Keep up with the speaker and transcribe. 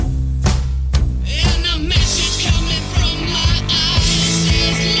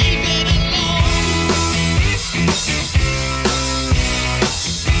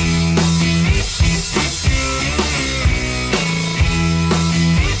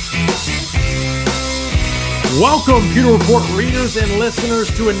Welcome, Pewter Report readers and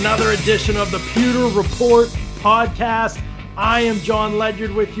listeners, to another edition of the Pewter Report podcast. I am John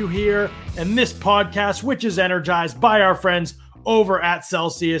Ledyard with you here, and this podcast, which is energized by our friends over at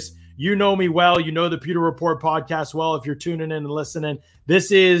Celsius. You know me well. You know the Pewter Report podcast well if you're tuning in and listening.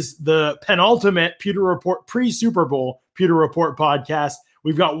 This is the penultimate Pewter Report pre-Super Bowl Pewter Report podcast.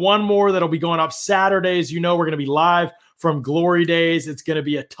 We've got one more that'll be going up Saturdays. You know we're going to be live from Glory Days. It's going to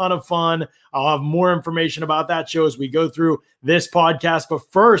be a ton of fun. I'll have more information about that show as we go through this podcast.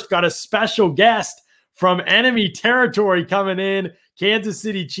 But first, got a special guest from enemy territory coming in, Kansas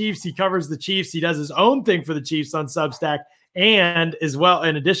City Chiefs. He covers the Chiefs. He does his own thing for the Chiefs on Substack, and as well,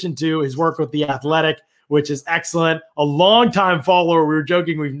 in addition to his work with The Athletic, which is excellent. A longtime follower. We were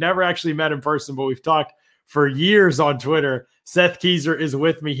joking. We've never actually met in person, but we've talked for years on Twitter. Seth Keysor is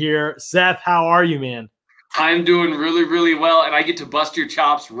with me here. Seth, how are you, man? I'm doing really, really well, and I get to bust your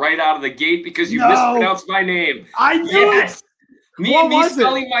chops right out of the gate because you mispronounced my name. I knew it. Me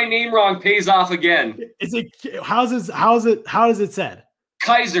spelling my name wrong pays off again. Is it? How does it said?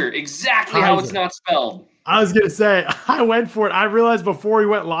 Kaiser, exactly Kaiser. How it's not spelled. I was gonna say I went for it. I realized before we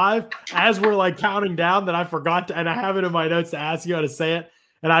went live, as we're like counting down, that I forgot to, and I have it in my notes to ask you how to say it,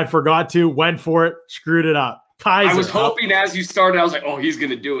 and I forgot to. Went for it, screwed it up. Kaiser. I was hoping as you started, I was like, oh, he's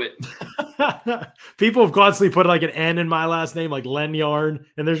going to do it. People have constantly put like an N in my last name, like Len Yarn,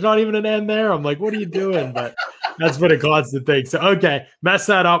 and there's not even an N there. I'm like, what are you doing? But that's been a constant thing. So, okay, mess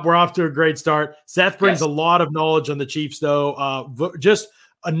that up. We're off to a great start. Seth brings a lot of knowledge on the Chiefs, though.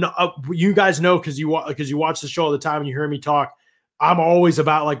 You guys know because you watch the show all the time and you hear me talk. I'm always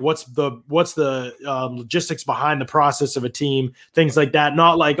about like what's the logistics behind the process of a team, things like that.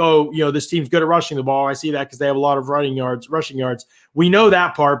 Not like, oh, this team's good at rushing the ball. I see that because they have a lot of rushing yards. We know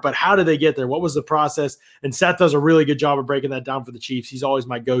that part, but how did they get there? What was the process? And Seth does a really good job of breaking that down for the Chiefs. He's always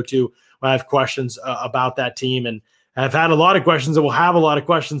my go-to when I have questions about that team. And I've had a lot of questions, and we'll have a lot of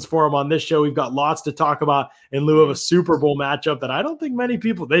questions for him on this show. We've got lots to talk about in lieu of a Super Bowl matchup that I don't think many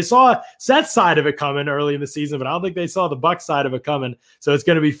people – they saw Seth's side of it coming early in the season, but I don't think they saw the Bucs side of it coming. So it's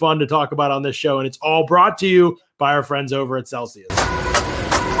going to be fun to talk about on this show, and it's all brought to you by our friends over at Celsius.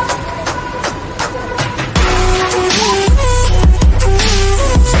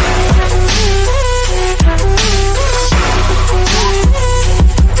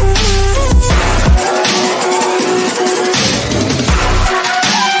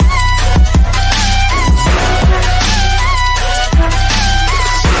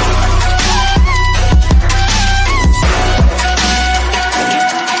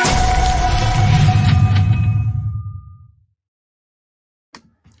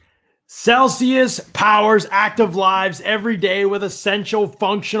 Celsius powers active lives every day with essential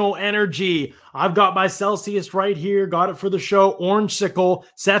functional energy. I've got my Celsius right here. Got it for the show. Orangesicle.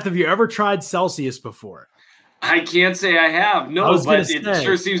 Seth, have you ever tried Celsius before? I can't say I have. No, but it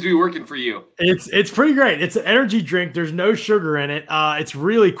sure seems to be working for you. It's pretty great. It's an energy drink. There's no sugar in it. It's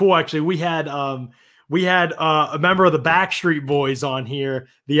really cool, actually. We had a member of the Backstreet Boys on here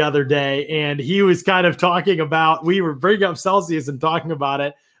the other day, and he was kind of talking about, we were bringing up Celsius and talking about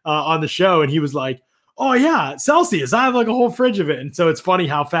it on the show, and he was like, oh yeah, Celsius, I have like a whole fridge of it. And so it's funny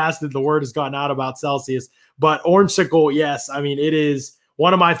how fast the word has gotten out about Celsius. But Orangesicle, yes, I mean, it is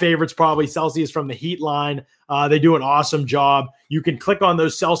one of my favorites, probably. Celsius from the Heat line. They do an awesome job. You can click on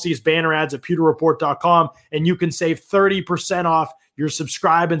those Celsius banner ads at pewterreport.com, and you can save 30% off your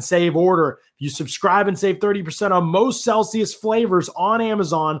subscribe and save order. You subscribe and save 30% on most Celsius flavors on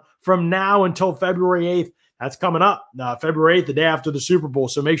Amazon from now until February 8th. That's coming up February 8th, the day after the Super Bowl.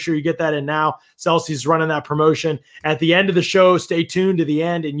 So make sure you get that in now. Celsius is running that promotion. At the end of the show, stay tuned to the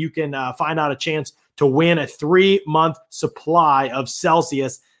end, and you can find out a chance to win a 3-month supply of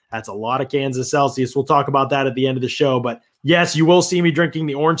Celsius. That's a lot of cans of Celsius. We'll talk about that at the end of the show. But yes, you will see me drinking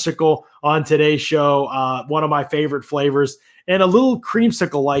the Orangesicle on today's show. One of my favorite flavors. And a little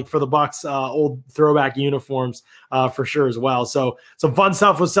creamsicle-like for the Bucs old throwback uniforms for sure as well. So some fun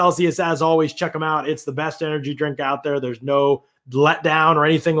stuff with Celsius. As always, check them out. It's the best energy drink out there. There's no letdown or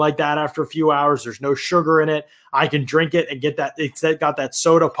anything like that after a few hours. There's no sugar in it. I can drink it and get that. It's got that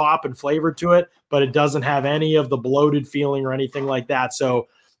soda pop and flavor to it, but it doesn't have any of the bloated feeling or anything like that. So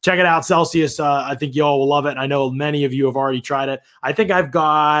check it out, Celsius. I think y'all will love it. I know many of you have already tried it. I think I've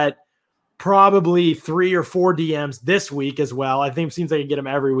got probably 3 or 4 DMs this week as well. I think it seems like I get them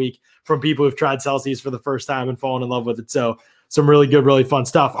every week from people who've tried Celsius for the first time and fallen in love with it. So some really good, really fun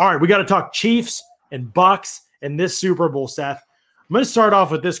stuff. All right, we got to talk Chiefs and Bucs and this Super Bowl, Seth. I'm going to start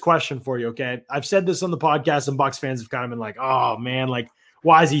off with this question for you, okay? I've said this on the podcast, and Bucs fans have kind of been like, oh, man, like,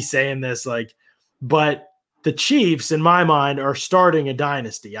 why is he saying this? Like, but the Chiefs, in my mind, are starting a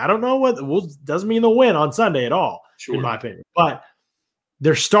dynasty. I don't know doesn't mean they'll win on Sunday at all, in my opinion. But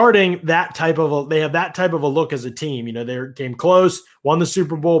they're starting they have that type of a look as a team. You know, they came close, won the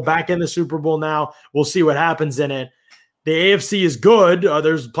Super Bowl, back in the Super Bowl now. We'll see what happens in it. The AFC is good.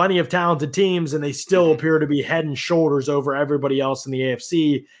 There's plenty of talented teams, and they still appear to be head and shoulders over everybody else in the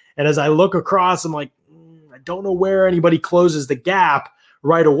AFC. And as I look across, I'm like, I don't know where anybody closes the gap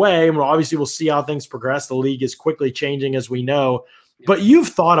right away. And obviously, we'll see how things progress. The league is quickly changing, as we know. But you've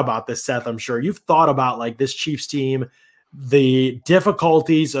thought about this, Seth, I'm sure. You've thought about like this Chiefs team, the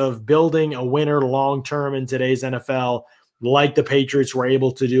difficulties of building a winner long-term in today's NFL, like the Patriots were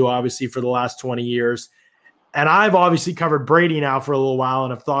able to do, obviously, for the last 20 years. And I've obviously covered Brady now for a little while,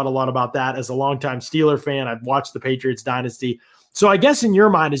 and I've thought a lot about that as a longtime Steeler fan. I've watched the Patriots dynasty. So I guess in your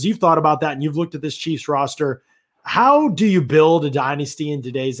mind, as you've thought about that and you've looked at this Chiefs roster, how do you build a dynasty in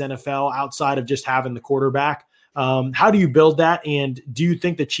today's NFL outside of just having the quarterback? How do you build that? And do you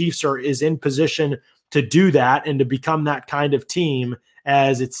think the Chiefs is in position to do that and to become that kind of team,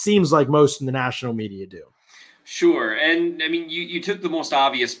 as it seems like most in the national media do? Sure. And I mean, you took the most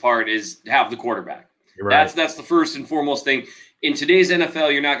obvious part, is have the quarterback. Right. That's the first and foremost thing. In today's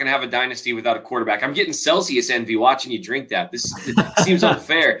NFL, you're not going to have a dynasty without a quarterback. I'm getting Celsius envy watching you drink that. This seems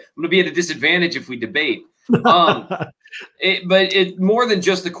unfair. I'm going to be at a disadvantage if we debate. But it more than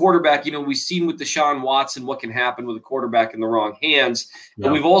just the quarterback. You know, we've seen with Deshaun Watson what can happen with a quarterback in the wrong hands. Yeah.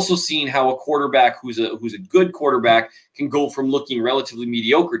 And we've also seen how a quarterback who's a good quarterback can go from looking relatively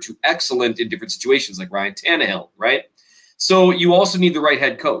mediocre to excellent in different situations, like Ryan Tannehill, right? So you also need the right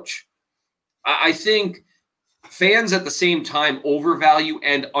head coach. I think fans at the same time overvalue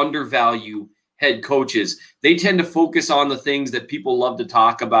and undervalue head coaches. They tend to focus on the things that people love to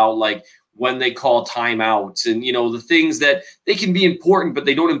talk about, like when they call timeouts and, you know, the things that they can be important, but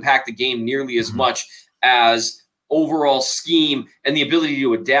they don't impact the game nearly as much as overall scheme and the ability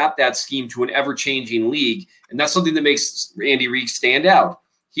to adapt that scheme to an ever-changing league. And that's something that makes Andy Reid stand out.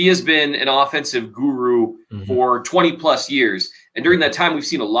 He has been an offensive guru for 20 plus years. And during that time, we've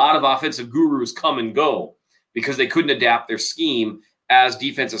seen a lot of offensive gurus come and go because they couldn't adapt their scheme as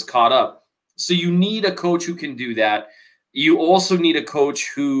defenses caught up. So you need a coach who can do that. You also need a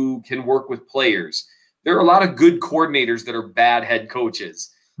coach who can work with players. There are a lot of good coordinators that are bad head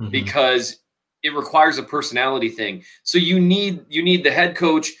coaches because it requires a personality thing. So you need the head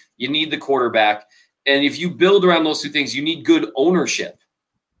coach, you need the quarterback. And if you build around those two things, you need good ownership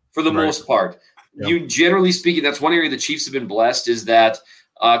for the most part. Yep. You generally speaking, that's one area the Chiefs have been blessed, is that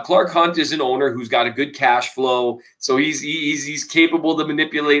Clark Hunt is an owner who's got a good cash flow. So he's capable to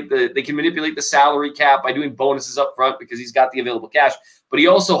they can manipulate the salary cap by doing bonuses up front because he's got the available cash, but he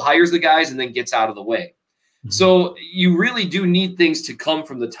also hires the guys and then gets out of the way. So you really do need things to come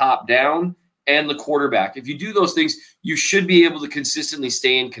from the top down and the quarterback. If you do those things, you should be able to consistently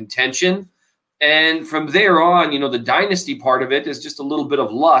stay in contention. And from there on, you know, the dynasty part of it is just a little bit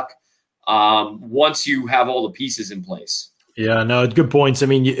of luck once you have all the pieces in place. Yeah, no, good points. I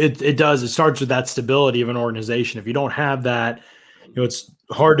mean, it starts with that stability of an organization. If you don't have that, you know, it's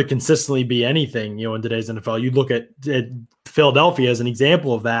hard to consistently be anything, you know, in today's NFL. You look at Philadelphia as an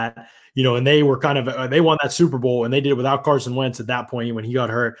example of that, you know, and they were they won that Super Bowl, and they did it without Carson Wentz at that point when he got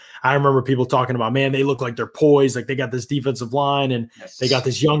hurt. I remember people talking about, man, they look like they're poised, like they got this defensive line and they got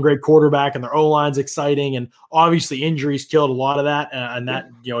this young, great quarterback, and their O-line's exciting. And obviously injuries killed a lot of that, and that,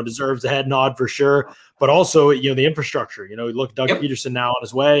 you know, deserves a head nod for sure. But also, you know, the infrastructure, you know, you look at Doug Peterson now on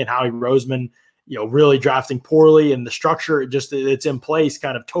his way, and Howie Roseman, you know, really drafting poorly, and the structure, it's in place,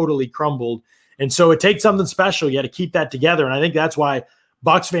 kind of totally crumbled. And so it takes something special. You got to keep that together. And I think that's why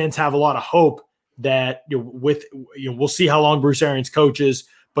Bucs fans have a lot of hope that, you know, we'll see how long Bruce Arians coaches,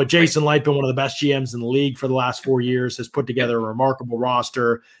 but Jason Light, been one of the best GMs in the league for the last 4 years, has put together a remarkable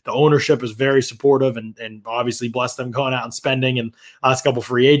roster. The ownership is very supportive and obviously blessed them going out and spending. And last couple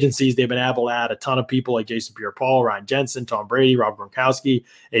free agencies, they've been able to add a ton of people like Jason Pierre-Paul, Ryan Jensen, Tom Brady, Rob Gronkowski,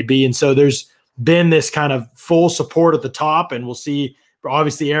 AB. And so there's been this kind of full support at the top, and we'll see.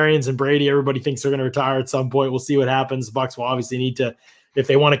 Obviously, Arians and Brady, everybody thinks they're going to retire at some point. We'll see what happens. The Bucs will obviously need to, if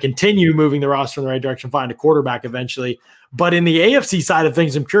they want to continue moving the roster in the right direction, find a quarterback eventually. But in the AFC side of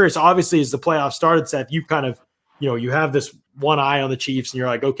things, I'm curious, obviously, as the playoffs started, Seth, you kind of, you know, you have this one eye on the Chiefs, and you're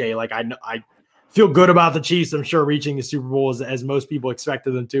like, okay, like I feel good about the Chiefs, I'm sure, reaching the Super Bowl as most people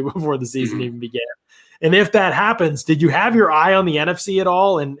expected them to before the season even began. And if that happens, did you have your eye on the NFC at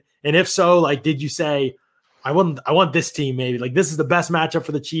all? And if so, like, did you say, I want this team maybe? Like, this is the best matchup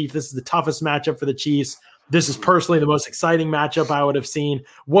for the Chiefs. This is the toughest matchup for the Chiefs. this is personally the most exciting matchup I would have seen.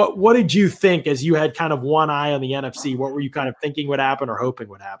 What did you think as you had kind of one eye on the NFC? What were you kind of thinking would happen or hoping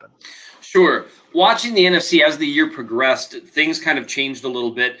would happen? Sure. Watching the NFC as the year progressed, things kind of changed a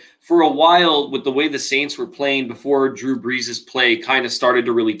little bit. For a while, with the way the Saints were playing before Drew Brees' play kind of started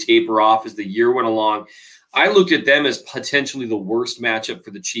to really taper off as the year went along, I looked at them as potentially the worst matchup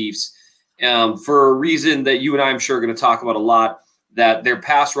for the Chiefs for a reason that you and I, I'm sure, are going to talk about a lot, that their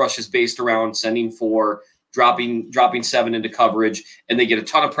pass rush is based around sending 4, dropping 7 into coverage, and they get a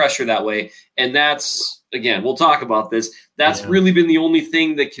ton of pressure that way. And that's, again, we'll talk about this. That's really been the only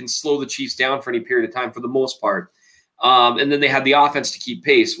thing that can slow the Chiefs down for any period of time for the most part. And then they had the offense to keep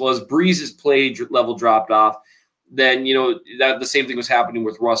pace. Well, as Brees' play level dropped off, then, that the same thing was happening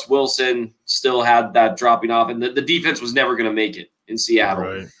with Russ Wilson, still had that dropping off. And the defense was never going to make it in Seattle.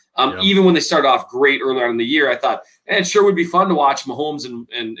 Right. Even when they started off great earlier on in the year, I thought, it sure would be fun to watch Mahomes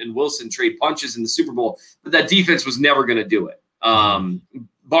and Wilson trade punches in the Super Bowl. But that defense was never going to do it,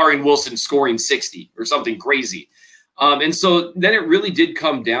 barring Wilson scoring 60 or something crazy. And so then it really did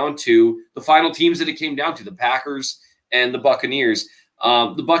come down to the final teams that it came down to, the Packers and the Buccaneers.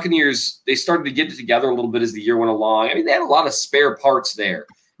 The Buccaneers, they started to get it together a little bit as the year went along. I mean, they had a lot of spare parts there.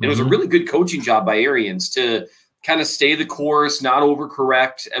 And it was a really good coaching job by Arians to kind of stay the course, not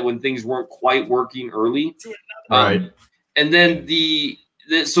overcorrect when things weren't quite working early. Right. And then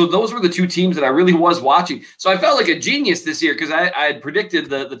so those were the two teams that I really was watching. So I felt like a genius this year because I had predicted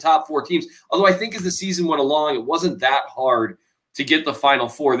the top 4 teams. Although I think as the season went along, it wasn't that hard to get the Final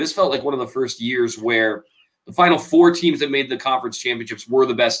Four. This felt like one of the first years where the final 4 teams that made the conference championships were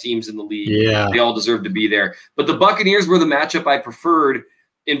the best teams in the league. Yeah. They all deserved to be there. But the Buccaneers were the matchup I preferred,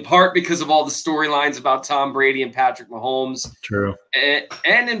 in part because of all the storylines about Tom Brady and Patrick Mahomes. True.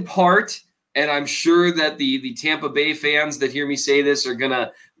 And in part, and I'm sure that the Tampa Bay fans that hear me say this are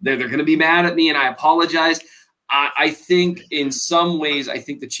they're gonna be mad at me, and I apologize. I think in some ways, I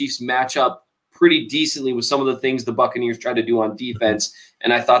think the Chiefs match up pretty decently with some of the things the Buccaneers try to do on defense,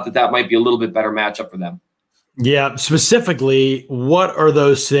 and I thought that might be a little bit better matchup for them. Yeah, specifically, what are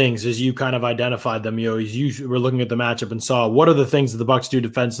those things as you kind of identified them? As you were looking at the matchup and saw, what are the things that the Bucs do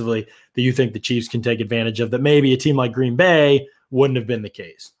defensively that you think the Chiefs can take advantage of that maybe a team like Green Bay wouldn't have been the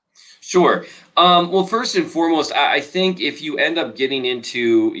case? Sure. Well, first and foremost, I think if you end up getting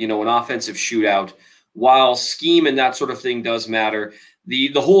into, an offensive shootout, while scheme and that sort of thing does matter,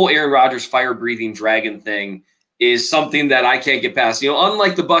 the whole Aaron Rodgers fire-breathing dragon thing is something that I can't get past.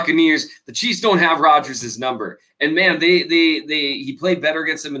 Unlike the Buccaneers, the Chiefs don't have Rodgers' number. And man, he played better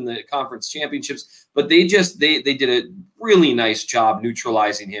against them in the conference championships, but they did a really nice job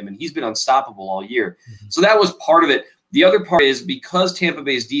neutralizing him, and he's been unstoppable all year. Mm-hmm. So that was part of it. The other part is because Tampa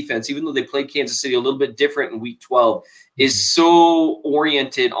Bay's defense, even though they played Kansas City a little bit different in week 12, is so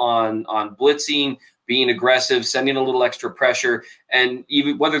oriented on blitzing, being aggressive, sending a little extra pressure, and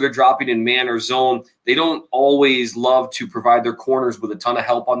even whether they're dropping in man or zone, they don't always love to provide their corners with a ton of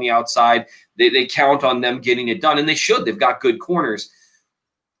help on the outside. They count on them getting it done, and they should. They've got good corners.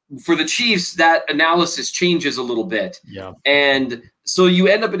 For the Chiefs, that analysis changes a little bit. Yeah. And so you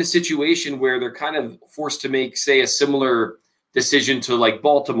end up in a situation where they're kind of forced to make, say, a similar decision to like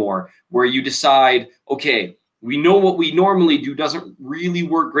Baltimore, where you decide, okay, we know what we normally do doesn't really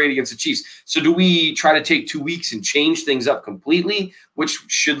work great against the Chiefs. So do we try to take 2 weeks and change things up completely, which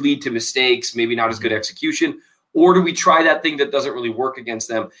should lead to mistakes, maybe not as good execution? Or do we try that thing that doesn't really work against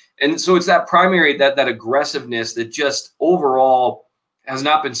them? And so it's that primary, that aggressiveness that just overall has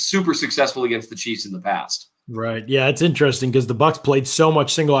not been super successful against the Chiefs in the past. Right. Yeah, it's interesting because the Bucs played so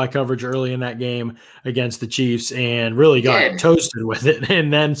much single eye coverage early in that game against the Chiefs and really got toasted with it,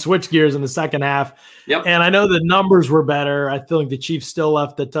 and then switched gears in the second half. Yep. And I know the numbers were better. I feel like the Chiefs still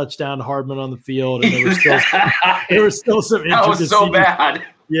left the touchdown to Hardman on the field, and there was still some intricacies. That was so bad.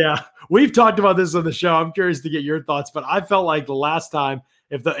 Yeah, we've talked about this on the show. I'm curious to get your thoughts, but I felt like the last time,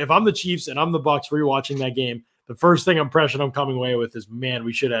 if I'm the Chiefs and I'm the Bucs rewatching that game, the first impression I'm coming away with is, man,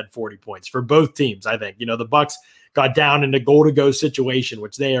 we should have had 40 points for both teams. I think, the Bucs got down in a goal-to-go situation,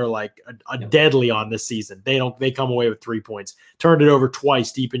 which they are like a deadly on this season. They come away with 3 points, turned it over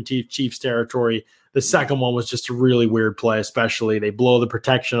twice deep in Chiefs territory. The second one was just a really weird play, especially they blow the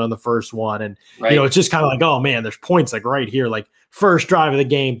protection on the first one. And, it's just kind of like, oh man, there's points like right here, like first drive of the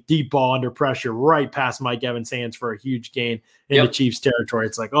game, deep ball under pressure, right past Mike Evans' hands for a huge gain in the Chiefs territory.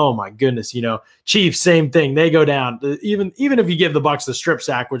 It's like, oh my goodness, Chiefs, same thing. They go down. Even if you give the Bucs the strip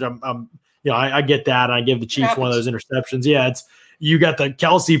sack, which I get that. And I give the Chiefs one of those interceptions. Yeah. You got the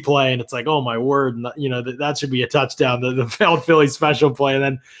Kelsey play, and it's like, oh my word, that should be a touchdown. The failed Philly special play, and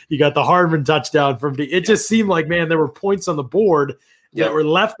then you got the Hardman touchdown from it. Just seemed like, man, there were points on the board, that were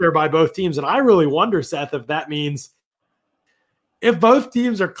left there by both teams. And I really wonder, Seth, if that means if both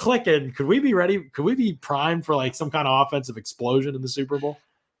teams are clicking, could we be ready? Could we be primed for like some kind of offensive explosion in the Super Bowl?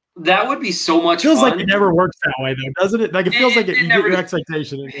 That would be so much fun. It feels fun. like it never works that way, though, doesn't it? Like it feels like you get your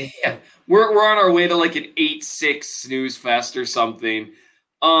expectation. Yeah, we're on our way to like an 8-6 snooze fest or something.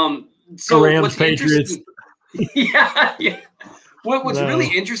 So Rams, Patriots. Yeah. What's really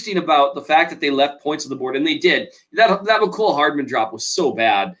interesting about the fact that they left points on the board, and they did, that Mecole Hardman drop was so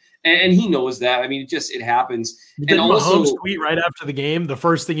bad, and he knows that. I mean, it happens. And also, Mahomes tweet right after the game, the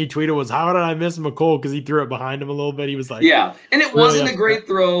first thing he tweeted was, "How did I miss Mecole?" Because he threw it behind him a little bit. He was like, "Yeah," and it wasn't a great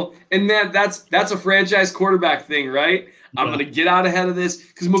throw. And man, that's a franchise quarterback thing, right? I'm going to get out ahead of this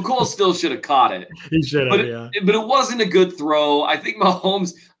because Mecole still should have caught it. He should have, but it wasn't a good throw. I think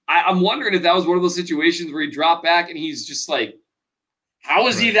Mahomes. I'm wondering if that was one of those situations where he dropped back and he's just like, how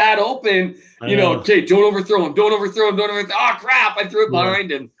is he that open? Okay, don't overthrow him. Don't overthrow him. Oh, crap. I threw it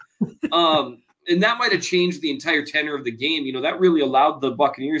behind him. And that might have changed the entire tenor of the game. That really allowed the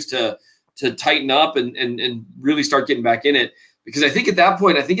Buccaneers to tighten up and really start getting back in it. Because I think at that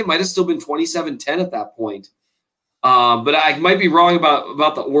point, it might have still been 27-10 at that point. But I might be wrong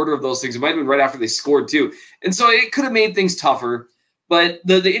about the order of those things. It might have been right after they scored too. And so it could have made things tougher. But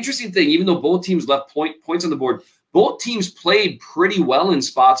the interesting thing, even though both teams left points on the board, both teams played pretty well in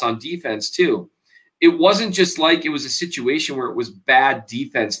spots on defense too. It wasn't just like it was a situation where it was bad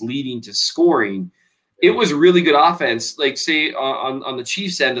defense leading to scoring. It was really good offense. Like say on the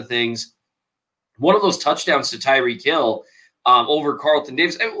Chiefs end of things, one of those touchdowns to Tyreek Hill over Carlton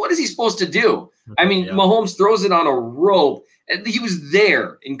Davis. I mean, what is he supposed to do? I mean, Mahomes throws it on a rope. And he was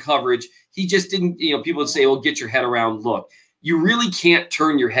there in coverage. He just didn't, people would say, well, get your head around. Look, you really can't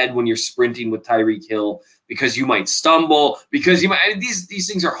turn your head when you're sprinting with Tyreek Hill because you might stumble, because you might. I mean, these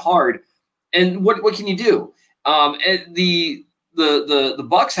things are hard. And what can you do? And the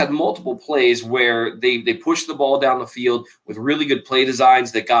Bucs had multiple plays where they pushed the ball down the field with really good play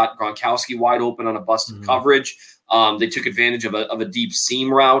designs that got Gronkowski wide open on a busted coverage. They took advantage of a deep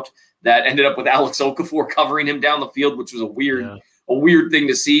seam route that ended up with Alex Okafor covering him down the field, which was a weird thing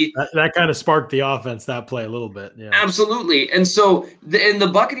to see. That kind of sparked the offense, that play a little bit. Yeah, absolutely. And so the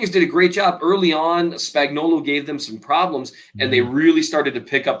Buccaneers did a great job early on. Spagnuolo gave them some problems, and they really started to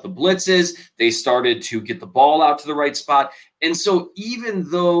pick up the blitzes. They started to get the ball out to the right spot. And so even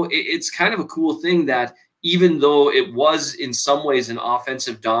though it's kind of a cool thing that even though it was in some ways an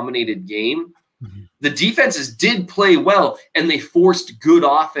offensive dominated game, the defenses did play well, and they forced good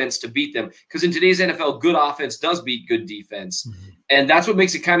offense to beat them. Because in today's NFL, good offense does beat good defense. And that's what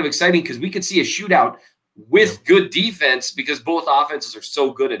makes it kind of exciting, because we could see a shootout with good defense because both offenses are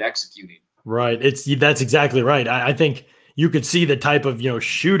so good at executing. Right. That's exactly right. I think you could see the type of,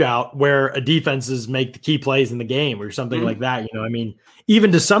 shootout where a defenses make the key plays in the game or something like that. I mean,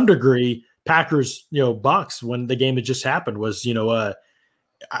 even to some degree, Packers, Bucs, when the game that just happened was,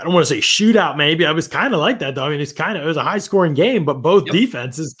 I don't want to say shootout. Maybe I was kind of like that though. I mean, it was a high scoring game, but both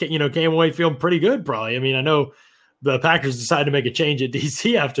defenses, came away feeling pretty good. Probably. I mean, I know the Packers decided to make a change at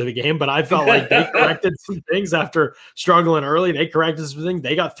DC after the game, but I felt like they corrected some things after struggling early. They corrected some things.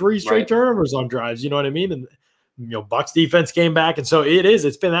 They got 3 straight turnovers on drives. You know what I mean? And Bucs defense came back, and so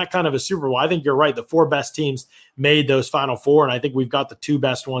it's been that kind of a Super Bowl. I think you're right. The 4 best teams made those Final Four, and I think we've got the 2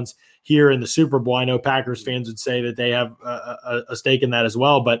 best ones here in the Super Bowl. I know Packers fans would say that they have a stake in that as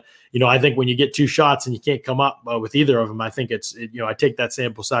well. But, I think when you get 2 shots and you can't come up with either of them, I think I take that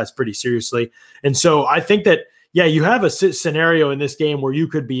sample size pretty seriously. And so I think that, you have a scenario in this game where you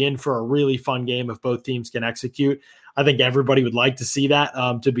could be in for a really fun game if both teams can execute. I think everybody would like to see that.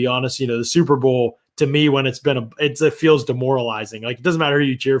 To be honest, the Super Bowl, to me, when it feels demoralizing. Like, it doesn't matter who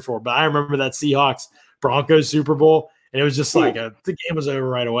you cheer for, but I remember that Seahawks Broncos Super Bowl. And it was just like the game was over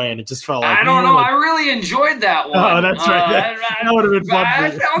right away, and it just felt like I don't know. I really enjoyed that one. Oh, that's right. That would have been fun. I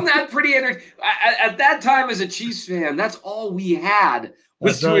found that pretty interesting. At that time, as a Chiefs fan, that's all we had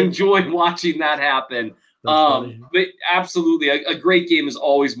was to enjoy watching that happen. But absolutely, a great game is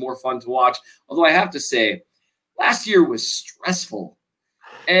always more fun to watch. Although I have to say, last year was stressful,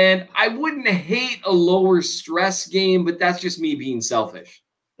 and I wouldn't hate a lower stress game, but that's just me being selfish.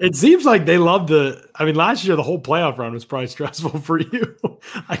 It seems like they love last year, the whole playoff run was probably stressful for you.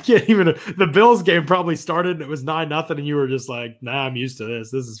 I can't even, the Bills game probably started and it was 9-0 and you were just like, nah, I'm used to this.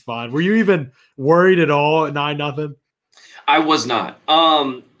 This is fine. Were you even worried at all at 9-0? I was not.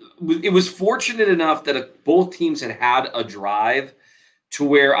 It was fortunate enough that both teams had a drive to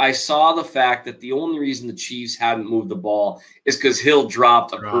where I saw the fact that the only reason the Chiefs hadn't moved the ball is because Hill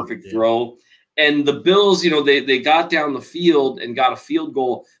dropped a perfect throw. And the Bills, they got down the field and got a field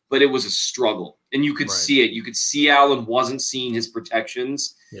goal, but it was a struggle. And you could see it. You could see Allen wasn't seeing his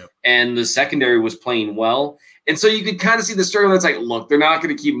protections, and the secondary was playing well. And so you could kind of see the struggle. That's like, look, they're not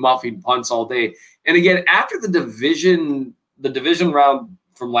going to keep muffing punts all day. And again, after the division round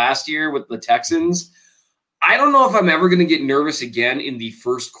from last year with the Texans, I don't know if I'm ever going to get nervous again in the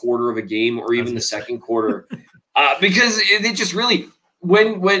first quarter of a game or even the second quarter, because it just really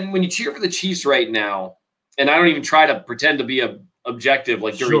when you cheer for the Chiefs right now, and I don't even try to pretend to be objective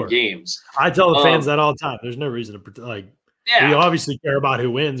like during games. I tell the fans that all the time. There's no reason to pretend we obviously care about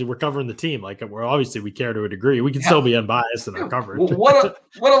who wins, and we're covering the team. Like we care to a degree. We can still be unbiased in our coverage. What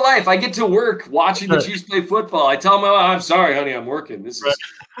a life! I get to work watching the Chiefs play football. I tell them, "I'm sorry, honey, I'm working. This is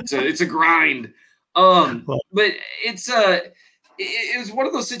it's a grind." But it was one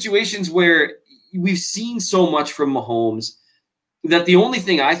of those situations where we've seen so much from Mahomes that the only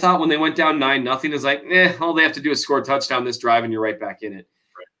thing I thought when they went down 9-0 is like, all they have to do is score a touchdown this drive, and you're right back in it.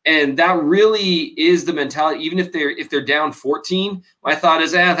 And that really is the mentality. Even if they're down 14, my thought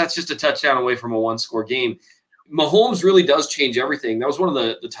is, that's just a touchdown away from a one-score game. Mahomes really does change everything. That was one of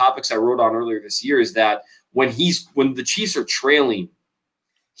the topics I wrote on earlier this year, is that when the Chiefs are trailing,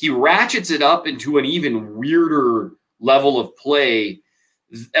 he ratchets it up into an even weirder level of play.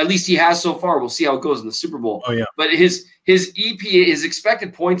 At least he has so far. We'll see how it goes in the Super Bowl. Oh, yeah. But his EPA, his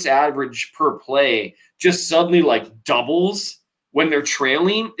expected points average per play, just suddenly doubles when they're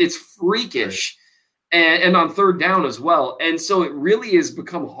trailing. It's freakish. And on third down as well. And so it really has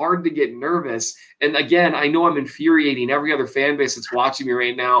become hard to get nervous. And again, I know I'm infuriating every other fan base that's watching me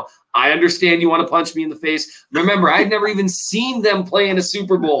right now. I understand you want to punch me in the face. Remember, I'd never even seen them play in a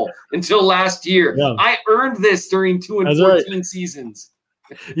Super Bowl until last year. Yeah. I earned this during 2 and 14 seasons.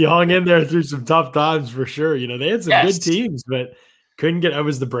 You hung in there through some tough times for sure. They had some good teams, but couldn't get – it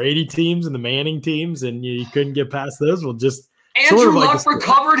was the Brady teams and the Manning teams, and you couldn't get past those. Well, just Andrew Luck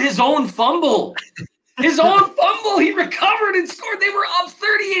recovered his own fumble. His own fumble, he recovered and scored. They were up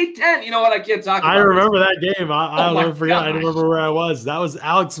 38-10. You know what? I can't talk about I remember that game. I'll never forget. I remember where I was. That was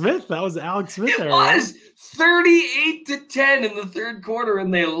Alex Smith. It was 38-10 in the third quarter,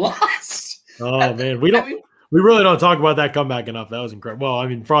 and they lost. Oh, man. We really don't talk about that comeback enough. That was incredible. Well, I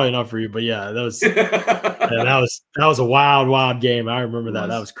mean, probably enough for you, but yeah, that was a wild game. I remember that.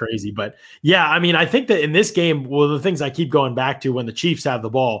 That was crazy. But yeah, I mean, I think that in this game, one of the things I keep going back to when the Chiefs have the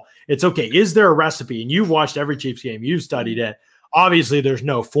ball, it's okay. Is there a recipe? And you've watched every Chiefs game. You've studied it. Obviously, there's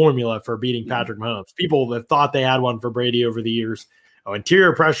no formula for beating Patrick Mahomes. People have thought they had one for Brady over the years.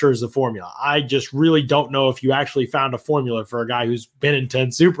 Interior pressure is the formula. I just really don't know if you actually found a formula for a guy who's been in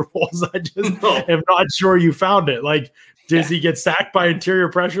 10 Super Bowls. I just am not sure you found it. Does he get sacked by interior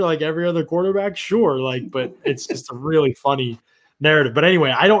pressure like every other quarterback? Sure. But it's just a really funny narrative. But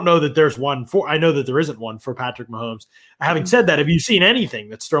anyway, I don't know that there's one for – I know that there isn't one for Patrick Mahomes. Having said that, have you seen anything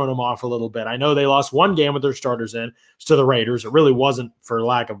that's thrown him off a little bit? I know they lost one game with their starters in to the Raiders. It really wasn't for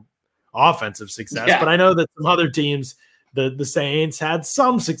lack of offensive success. Yeah. But I know that some other teams – The Saints had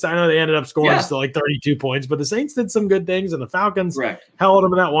some success. I know they ended up scoring still 32 points, but the Saints did some good things, and the Falcons held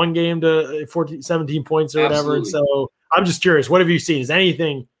them in that one game to 17 points or whatever. And so I'm just curious, what have you seen? Has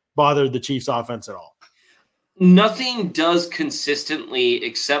anything bothered the Chiefs offense at all? Nothing does consistently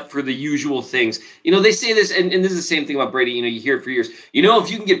except for the usual things. They say this, and this is the same thing about Brady. You hear it for years. If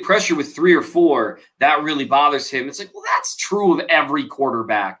you can get pressure with 3 or 4, that really bothers him. It's like, well, that's true of every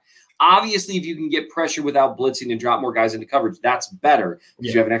quarterback. Obviously, if you can get pressure without blitzing and drop more guys into coverage, that's better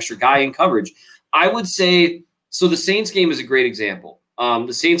because you have an extra guy in coverage. I would say, so the Saints game is a great example.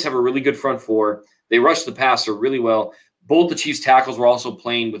 The Saints have a really good front four. They rush the passer really well. Both the Chiefs tackles were also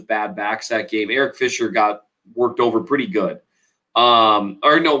playing with bad backs that game. Eric Fisher got worked over pretty good.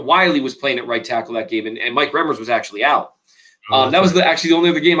 Wiley was playing at right tackle that game, and Mike Remmers was actually out. That was actually the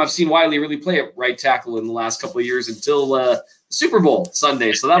only other game I've seen Wiley really play at right tackle in the last couple of years until Super Bowl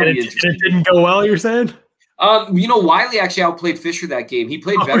Sunday. So that'll be interesting. It didn't go well, you're saying? Wiley actually outplayed Fisher that game. He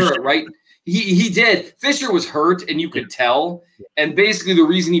played better at right. He did. Fisher was hurt, and you could tell. And basically the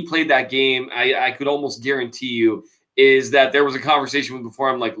reason he played that game, I could almost guarantee you, is that there was a conversation with before.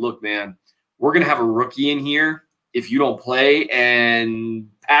 I'm like, look, man, we're going to have a rookie in here if you don't play, and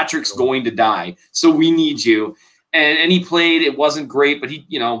Patrick's going to die. So we need you. And he played. It wasn't great, but he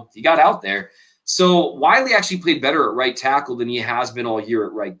got out there. So Wiley actually played better at right tackle than he has been all year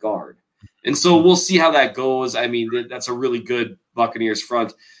at right guard. And so we'll see how that goes. I mean, that's a really good Buccaneers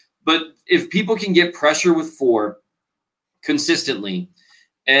front. But if people can get pressure with 4 consistently,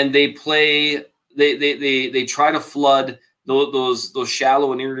 and they play, they try to flood those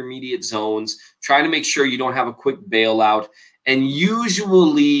shallow and intermediate zones, trying to make sure you don't have a quick bailout. And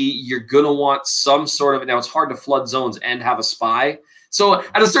usually you're going to want some sort of – now it's hard to flood zones and have a spy. So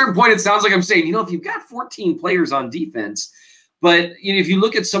at a certain point, it sounds like I'm saying, if you've got 14 players on defense, but if you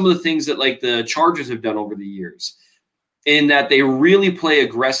look at some of the things that like the Chargers have done over the years, in that they really play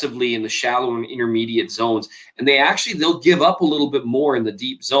aggressively in the shallow and intermediate zones, and they'll give up a little bit more in the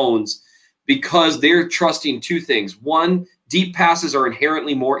deep zones because they're trusting two things. One, deep passes are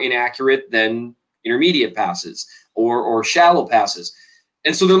inherently more inaccurate than intermediate passes or shallow passes.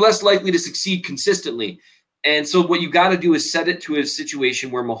 And so they're less likely to succeed consistently. And so what you got to do is set it to a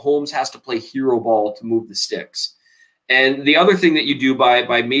situation where Mahomes has to play hero ball to move the sticks. And the other thing that you do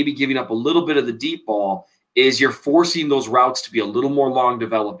by maybe giving up a little bit of the deep ball is you're forcing those routes to be a little more long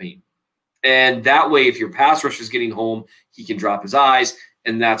developing. And that way, if your pass rush is getting home, he can drop his eyes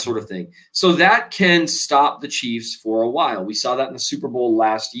and that sort of thing. So that can stop the Chiefs for a while. We saw that in the Super Bowl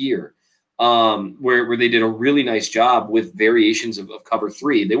last year, where they did a really nice job with variations of cover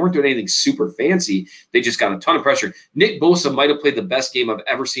three. They weren't doing anything super fancy. They just got a ton of pressure. Nick Bosa might have played the best game I've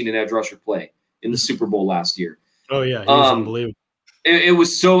ever seen an edge rusher play in the Super Bowl last year. Oh, yeah. He was unbelievable. It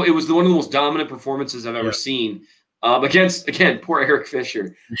was one of the most dominant performances I've ever seen against, again, poor Eric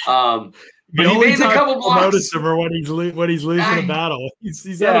Fisher. But he made a couple blocks. Notice him or when he's losing a battle. He's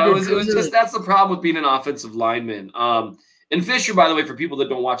it was just that's the problem with being an offensive lineman. And Fisher, by the way, for people that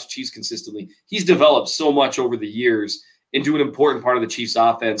don't watch Chiefs consistently, he's developed so much over the years into an important part of the Chiefs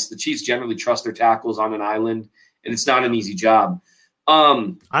offense. The Chiefs generally trust their tackles on an island, and it's not an easy job.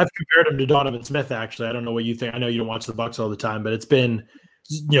 I've compared him to Donovan Smith, actually. I don't know what you think. I know you don't watch the Bucs all the time, but it's been,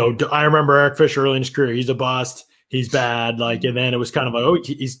 I remember Eric Fisher early in his career. He's a bust. He's bad. And then it was kind of like,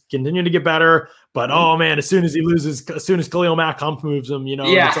 he's continuing to get better. But, oh, man, as soon as Khalil Mack hump moves him,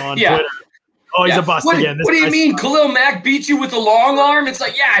 it's on Twitter. Oh, he's a bust again. What do you mean? Khalil Mack beat you with a long arm? It's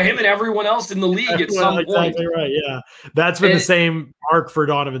like, him and everyone else in the league at some point. Exactly right, yeah. That's been the same arc for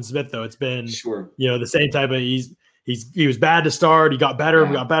Donovan Smith, though. It's been, the same type of he was bad to start. He got better,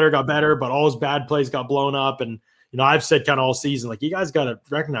 got better, but all his bad plays got blown up. And, I've said kind of all season, like, you guys got to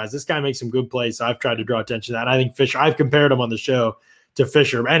recognize this guy makes some good plays. So I've tried to draw attention to that. I think Fisher, I've compared him on the show to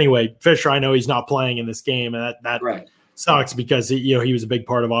Fisher. Anyway, Fisher, I know he's not playing in this game, and that sucks because he was a big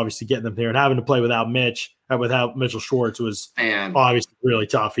part of obviously getting them there, and having to play without Mitchell Schwartz was obviously really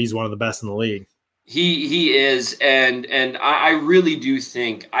tough. He's one of the best in the league. He is, and I really do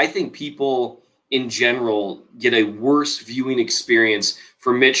think people in general get a worse viewing experience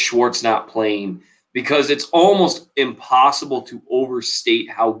for Mitch Schwartz not playing, because it's almost impossible to overstate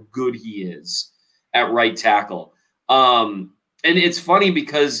how good he is at right tackle. And it's funny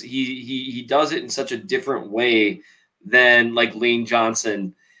because he does it in such a different way than like Lane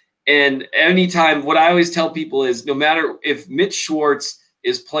Johnson. And anytime, what I always tell people is, no matter if Mitch Schwartz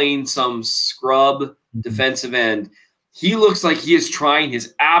is playing some scrub defensive end, he looks like he is trying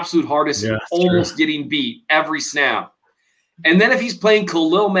his absolute hardest and almost getting beat every snap. And then if he's playing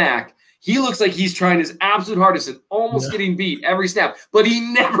Khalil Mack, he looks like he's trying his absolute hardest and almost getting beat every snap, but he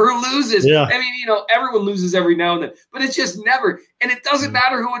never loses. Yeah. I mean, everyone loses every now and then, but it's just never. And it doesn't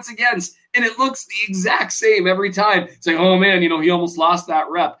matter who it's against. And it looks the exact same every time. It's like, oh, man, he almost lost that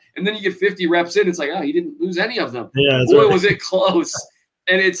rep. And then you get 50 reps in. It's like, oh, he didn't lose any of them. Yeah, boy, was it close.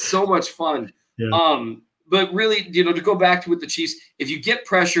 And it's so much fun. Yeah. But really, to go back to with the Chiefs, if you get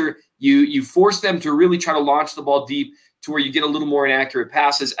pressure, you force them to really try to launch the ball deep to where you get a little more inaccurate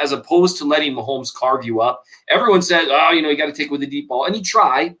passes, as opposed to letting Mahomes carve you up. Everyone says, you got to take with the deep ball. And you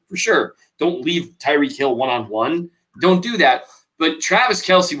try, for sure. Don't leave Tyreek Hill one-on-one. Don't do that. But Travis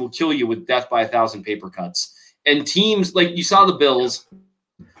Kelce will kill you with death by 1,000 paper cuts. And teams, like you saw the Bills,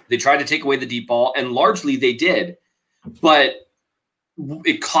 they tried to take away the deep ball, and largely they did. But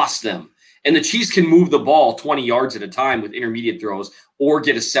it cost them. And the Chiefs can move the ball 20 yards at a time with intermediate throws or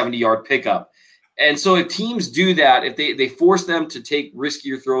get a 70-yard pickup. And so if teams do that, if they force them to take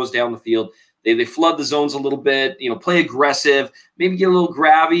riskier throws down the field, they flood the zones a little bit, play aggressive, maybe get a little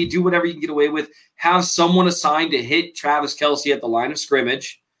grabby, do whatever you can get away with, have someone assigned to hit Travis Kelce at the line of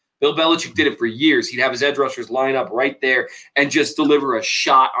scrimmage. Bill Belichick did it for years. He'd have his edge rushers line up right there and just deliver a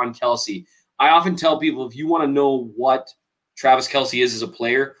shot on Kelce. I often tell people, if you want to know what Travis Kelce is as a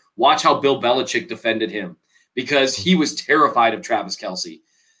player, watch how Bill Belichick defended him, because he was terrified of Travis Kelce.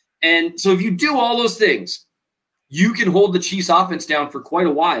 And so if you do all those things, you can hold the Chiefs offense down for quite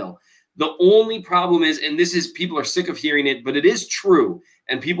a while. The only problem is, and this is, people are sick of hearing it, but it is true.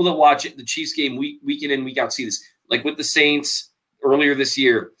 And people that watch it, the Chiefs game week in and week out see this, like with the Saints earlier this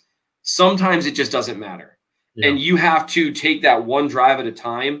year, sometimes it just doesn't matter. Yeah. And you have to take that one drive at a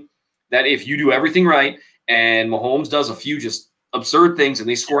time, that if you do everything right and Mahomes does a few just absurd things and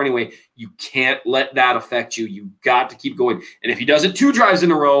they score anyway, you can't let that affect you. You got to keep going. And if he does it 2 drives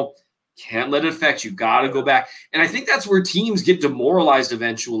in a row, can't let it affect you. Got to go back. And I think that's where teams get demoralized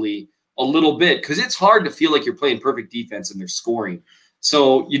eventually a little bit, because it's hard to feel like you're playing perfect defense and they're scoring.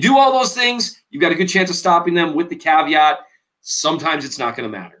 So you do all those things, you've got a good chance of stopping them, with the caveat, sometimes it's not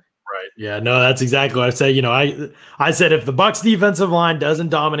going to matter. Right. Yeah, no, that's exactly what I say. You know, I said if the Bucs defensive line doesn't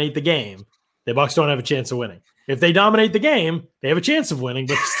dominate the game, the Bucs don't have a chance of winning. If they dominate the game, they have a chance of winning,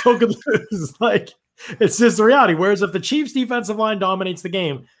 but they still could lose. Like, it's just the reality. Whereas if the Chiefs defensive line dominates the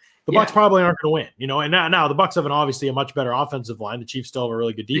game, the Bucs probably aren't going to win. You know, and now the Bucs have obviously a much better offensive line. The Chiefs still have a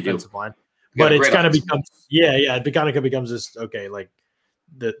really good defensive line. But it's kind of becomes it kind of becomes this, okay, like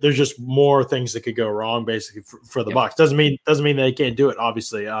there's just more things that could go wrong basically for the Bucs. Doesn't mean they can't do it.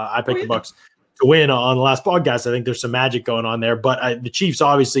 Obviously, I picked the Bucs to win on the last podcast. I think there's some magic going on there, but the Chiefs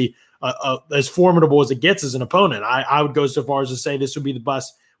obviously as formidable as it gets as an opponent. I would go so far as to say this would be the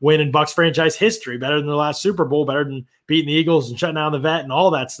best win in Bucs franchise history, better than the last Super Bowl, better than beating the Eagles and shutting down the vet and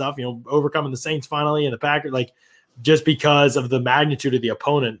all that stuff. You know, overcoming the Saints finally and the Packers, like just because of the magnitude of the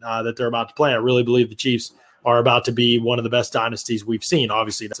opponent that they're about to play. I really believe the Chiefs are about to be one of the best dynasties we've seen.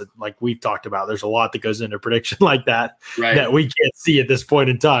 Obviously, that's like we've talked about. There's a lot that goes into a prediction like that that we can't see at this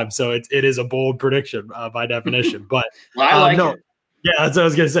point in time. So it is a bold prediction by definition. But well, I like it. Yeah, that's what I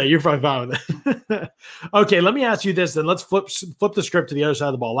was going to say. You're probably fine with it. Okay, let me ask you this, then. Let's flip the script to the other side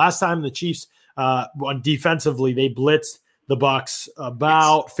of the ball. Last time the Chiefs, on defensively, they blitzed the Bucs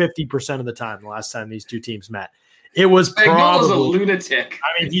about 50% of the time. The last time these two teams met, it was probably a lunatic.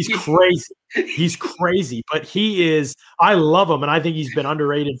 I mean, he's crazy. He's crazy, but he is. I love him, and I think he's been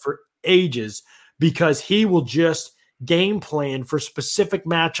underrated for ages because he will just game plan for specific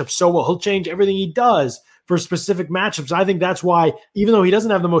matchups so well. He'll change everything he does for specific matchups. I think that's why, even though he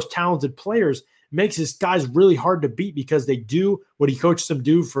doesn't have the most talented players, it makes his guys really hard to beat because they do what he coaches them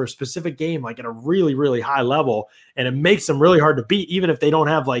do for a specific game, like at a really, really high level. And it makes them really hard to beat, even if they don't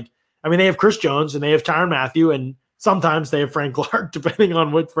have they have Chris Jones and they have Tyrann Mathieu, and sometimes they have Frank Clark, depending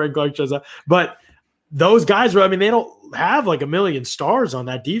on what Frank Clark shows up. But those guys, they don't have like a million stars on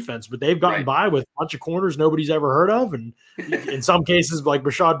that defense, but they've gotten by with a bunch of corners nobody's ever heard of. And in some cases, like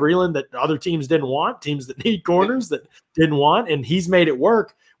Bashaud Breeland, that other teams didn't want, teams that need corners that didn't want. And he's made it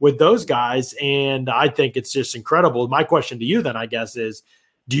work with those guys. And I think it's just incredible. My question to you then, I guess, is,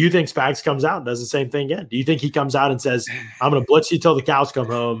 do you think Spags comes out and does the same thing again? Do you think he comes out and says, I'm going to blitz you till the cows come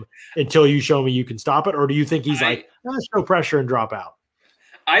home until you show me you can stop it? Or do you think he's show pressure and drop out?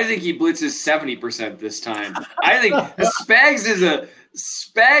 I think he blitzes 70% this time. I think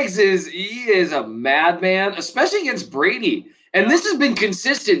Spags is a madman, especially against Brady. And this has been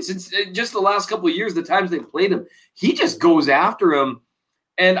consistent since just the last couple of years, the times they've played him. He just goes after him.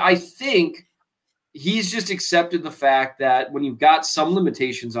 And I think he's just accepted the fact that when you've got some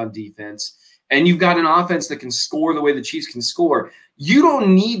limitations on defense and you've got an offense that can score the way the Chiefs can score, you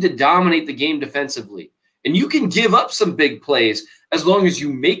don't need to dominate the game defensively. And you can give up some big plays as long as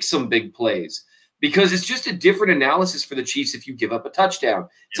you make some big plays, because it's just a different analysis for the Chiefs if you give up a touchdown.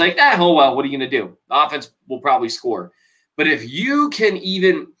 It's like, what are you going to do? The offense will probably score. But if you can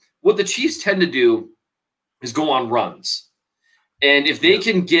what the Chiefs tend to do is go on runs. And if they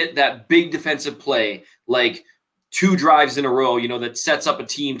can get that big defensive play, like 2 drives in a row, that sets up a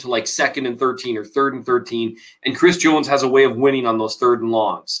team to like 2nd and 13 or 3rd and 13, and Chris Jones has a way of winning on those 3rd and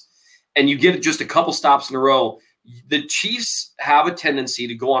longs, and you get just a couple stops in a row, the Chiefs have a tendency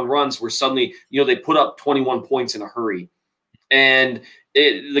to go on runs where suddenly, they put up 21 points in a hurry. And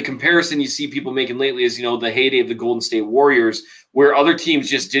the comparison you see people making lately is, the heyday of the Golden State Warriors, where other teams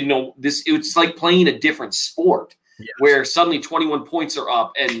just didn't know this. It's like playing a different sport where suddenly 21 points are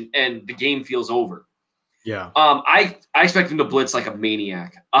up and the game feels over. Yeah. I expect him to blitz like a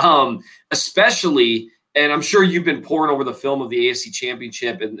maniac, especially, and I'm sure you've been poring over the film of the AFC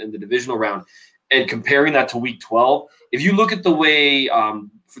Championship and the divisional round and comparing that to Week 12. If you look at the way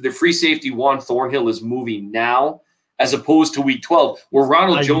for the free safety Juan Thornhill is moving now, as opposed to Week 12, where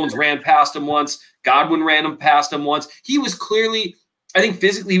Ronald Jones ran past him once, Godwin ran past him once. He was clearly, I think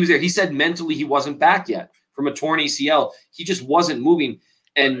physically he was there. He said mentally he wasn't back yet from a torn ACL. He just wasn't moving.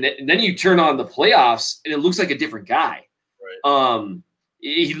 And then you turn on the playoffs, and it looks like a different guy. Right.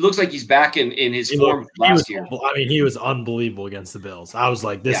 He looks like he's back in his form last year. I mean, he was unbelievable against the Bills. I was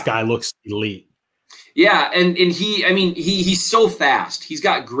like, this guy looks elite. Yeah, and he's so fast. He's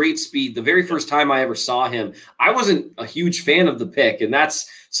got great speed. The very first time I ever saw him, I wasn't a huge fan of the pick, and that's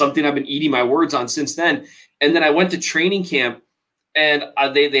something I've been eating my words on since then. And then I went to training camp, and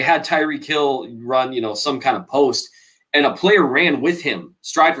they had Tyreek Hill run, some kind of post, and a player ran with him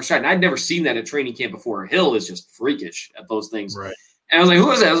stride for stride. And I'd never seen that at training camp before. Hill is just freakish at those things. Right. And I was like,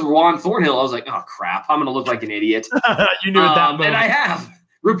 who is that? It was Juan Thornhill. I was like, oh, crap. I'm going to look like an idiot. You knew at that moment. And I have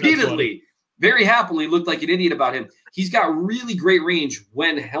repeatedly, very happily looked like an idiot about him. He's got really great range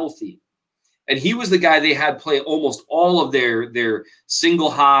when healthy. And he was the guy they had play almost all of their single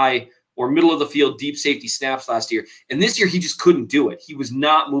high or middle of the field deep safety snaps last year. And this year, he just couldn't do it. He was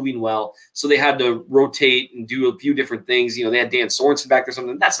not moving well. So they had to rotate and do a few different things. They had Dan Sorensen back there or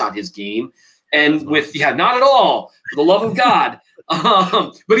something. That's not his game. And not at all, for the love of God.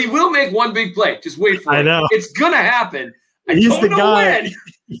 But he will make one big play. Just wait for it. I know. It's going to happen. He's the guy.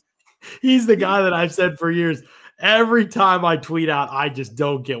 He's the guy that I've said for years. Every time I tweet out, I just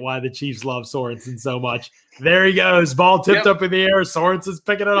don't get why the Chiefs love Sorensen so much. There he goes, ball tipped up in the air. Sorensen's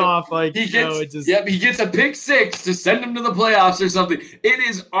picking it off. Like he gets a pick six to send him to the playoffs or something. It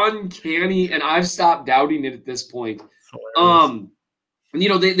is uncanny, and I've stopped doubting it at this point.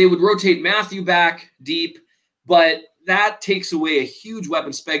 They would rotate Matthew back deep, but that takes away a huge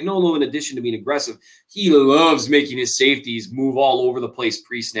weapon. Spagnuolo, in addition to being aggressive, he loves making his safeties move all over the place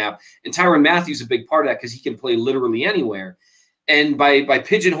pre-snap. And Tyrann Mathieu's a big part of that because he can play literally anywhere. And by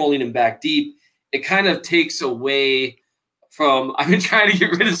pigeonholing him back deep, it kind of takes away from – I've been trying to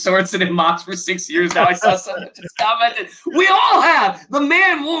get rid of Sorensen and Moss for 6 years now. I saw someone just commented. We all have. The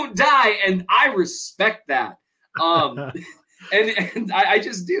man won't die, and I respect that. And I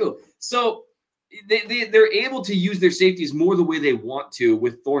just do. So – They're able to use their safeties more the way they want to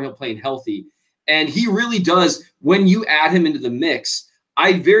with Thornhill playing healthy. And he really does, when you add him into the mix,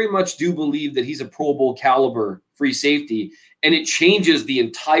 I very much do believe that he's a Pro Bowl caliber free safety. And it changes the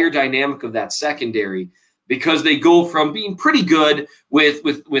entire dynamic of that secondary because they go from being pretty good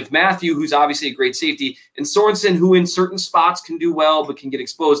with Mathieu, who's obviously a great safety, and Sorensen, who in certain spots can do well but can get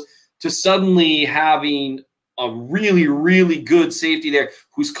exposed, to suddenly having a really, really good safety there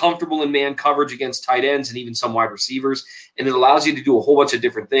who's comfortable in man coverage against tight ends and even some wide receivers. And it allows you to do a whole bunch of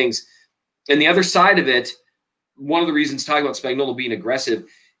different things. And the other side of it, one of the reasons talking about Spagnuolo being aggressive,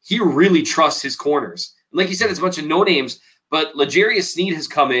 he really trusts his corners. And like you said, it's a bunch of no names, but L'Jarius Sneed has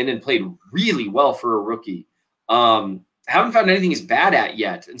come in and played really well for a rookie. Haven't found anything he's bad at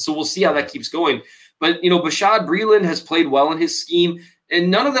yet. And so we'll see how that keeps going. But, Bashaud Breeland has played well in his scheme, and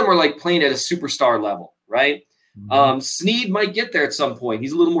none of them are like playing at a superstar level, right? Mm-hmm. Sneed might get there at some point.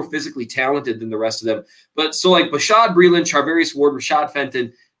 He's a little more physically talented than the rest of them. But so like Bashaud Breeland, Charvarius Ward, Rashad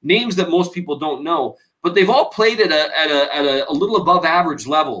Fenton, names that most people don't know, but they've all played at a little above average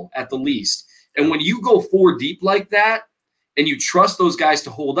level at the least. And when you go 4 deep like that and you trust those guys to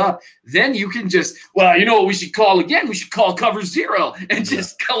hold up, then you can just, what we should call again? We should call cover 0 and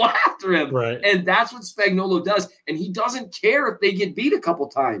just go after him. Right. And that's what Spagnuolo does. And he doesn't care if they get beat a couple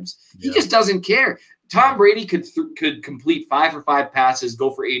times. He just doesn't care. Tom Brady could complete 5 for 5 passes,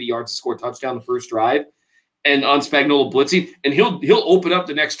 go for 80 yards, to score a touchdown the first drive, and on Spagnuolo blitzing, and he'll open up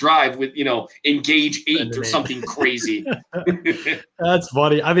the next drive with engage 8 or something crazy. That's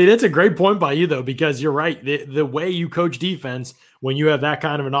funny. I mean, it's a great point by you though, because you're right. The way you coach defense when you have that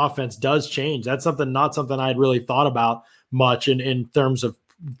kind of an offense does change. That's not something I'd really thought about much in terms of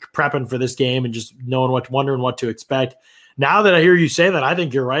prepping for this game and just wondering what to expect. Now that I hear you say that, I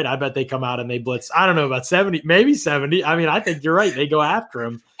think you're right. I bet they come out and they blitz. I don't know, about 70, maybe 70. I mean, I think you're right. They go after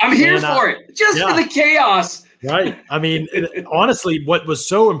him. I'm here for it, just for the chaos. Right. I mean, honestly, what was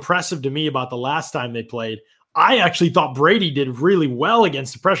so impressive to me about the last time they played, I actually thought Brady did really well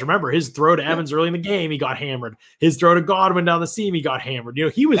against the pressure. Remember, his throw to Evans early in the game, he got hammered. His throw to Godwin down the seam, he got hammered.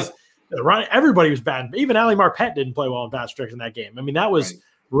 He was right. Everybody was bad. Even Ali Marpet didn't play well in pass protection in that game. I mean, that was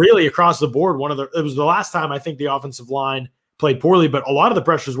really across the board. It was the last time I think the offensive line played poorly, but a lot of the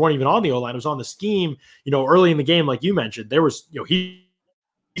pressures weren't even on the O-line. It was on the scheme, early in the game, like you mentioned. There was, he's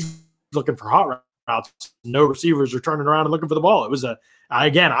looking for hot routes. No receivers are turning around and looking for the ball. It was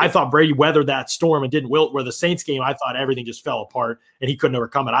I thought Brady weathered that storm and didn't wilt. Where the Saints game, I thought everything just fell apart and he couldn't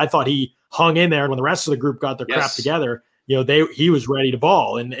overcome it. I thought he hung in there, and when the rest of the group got their crap together, he was ready to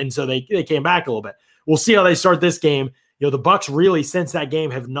ball. And so they came back a little bit. We'll see how they start this game. The Bucs really, since that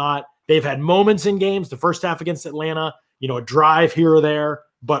game, they've had moments in games, the first half against Atlanta, a drive here or there,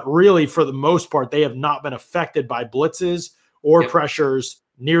 but really for the most part, they have not been affected by blitzes or pressures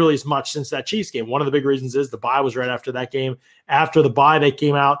nearly as much since that Chiefs game. One of the big reasons is the bye was right after that game. After the bye, they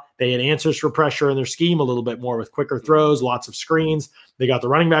came out, they had answers for pressure in their scheme a little bit more with quicker throws, lots of screens. They got the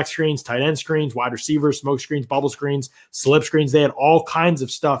running back screens, tight end screens, wide receivers, smoke screens, bubble screens, slip screens. They had all kinds of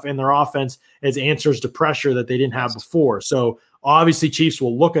stuff in their offense as answers to pressure that they didn't have before. So obviously Chiefs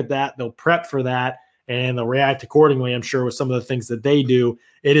will look at that. They'll prep for that, and they'll react accordingly, I'm sure, with some of the things that they do.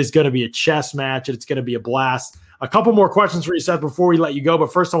 It is going to be a chess match. It's going to be a blast. A couple more questions for you, Seth, before we let you go.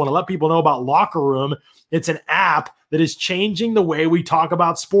 But first, I want to let people know about Locker Room. It's an app that is changing the way we talk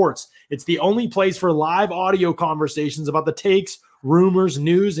about sports. It's the only place for live audio conversations about the takes, rumors,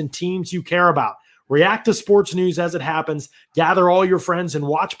 news, and teams you care about. React to sports news as it happens, gather all your friends and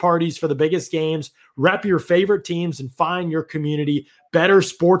watch parties for the biggest games, rep your favorite teams, and find your community. Better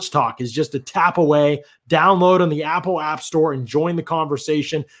Sports Talk is just a tap away. Download on the Apple App Store and join the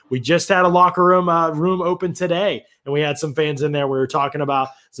conversation. We just had a Locker Room room open today, and we had some fans in there. We were talking about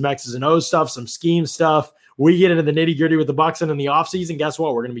some X's and O's stuff, some scheme stuff. We get into the nitty-gritty with the Bucs and in the offseason. Guess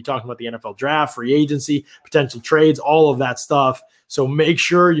what? We're going to be talking about the NFL draft, free agency, potential trades, all of that stuff. So make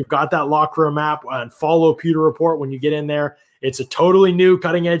sure you've got that Locker Room app and follow Pewter Report when you get in there. It's a totally new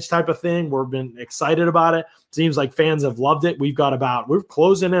cutting-edge type of thing. We've been excited about it. Seems like fans have loved it. We're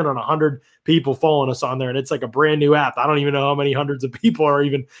closing in on 100 people following us on there, and it's like a brand new app. I don't even know how many hundreds of people are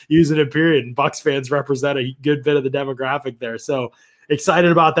even using it, period. And Bucs fans represent a good bit of the demographic there. So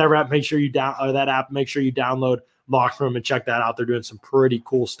excited about that app. Make sure you Make sure you download Locker Room and check that out. They're doing some pretty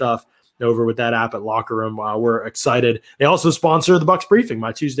cool stuff over with that app at Locker Room. We're excited. They also sponsor the Bucs Briefing,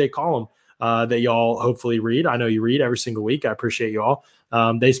 my Tuesday column that y'all hopefully read. I know you read every single week. I appreciate you all.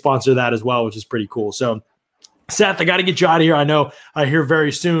 They sponsor that as well, which is pretty cool. So, Seth, I got to get you out of here. I know I hear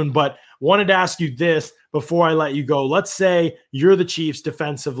very soon, but wanted to ask you this before I let you go. Let's say you're the Chiefs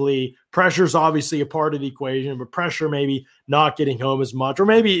defensively. Pressure's obviously a part of the equation, but pressure maybe not getting home as much, or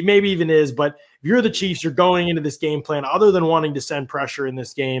maybe even is. But if you're the Chiefs, you're going into this game plan other than wanting to send pressure in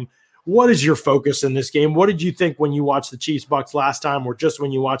this game. What is your focus in this game? What did you think when you watched the Chiefs-Bucs last time, or just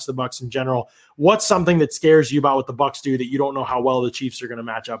when you watched the Bucs in general? What's something that scares you about what the Bucs do that you don't know how well the Chiefs are going to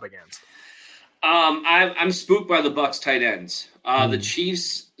match up against? I'm spooked by the Bucs tight ends. The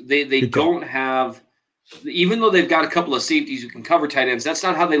Chiefs, they don't have, even though they've got a couple of safeties who can cover tight ends, that's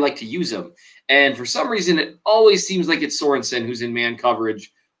not how they like to use them. And for some reason, it always seems like it's Sorensen who's in man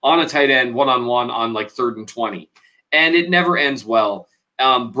coverage on a tight end one-on-one on like 3rd and 20. And it never ends well.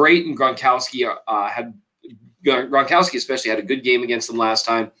 Brate and Gronkowski especially had a good game against them last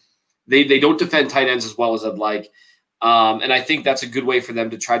time. They don't defend tight ends as well as I'd like. And I think that's a good way for them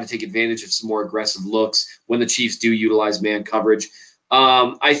to try to take advantage of some more aggressive looks when the Chiefs do utilize man coverage.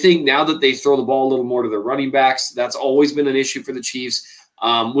 I think now that they throw the ball a little more to their running backs, that's always been an issue for the Chiefs.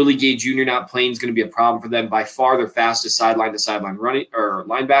 Willie Gay Jr. not playing is going to be a problem for them. By far their fastest sideline-to-sideline running or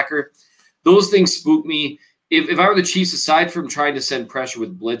linebacker. Those things spook me. If I were the Chiefs, aside from trying to send pressure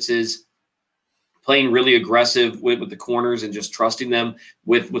with blitzes, playing really aggressive with the corners and just trusting them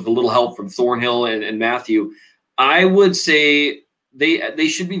with a little help from Thornhill and Matthew, I would say they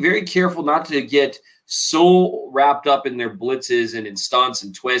should be very careful not to get so wrapped up in their blitzes and in stunts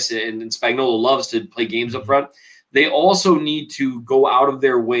and twists, and Spagnuolo loves to play games up front. They also need to go out of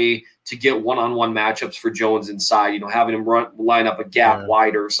their way to get one-on-one matchups for Jones inside, having him line up a gap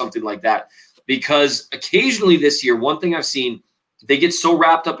wider or something like that. Because occasionally this year, one thing I've seen, they get so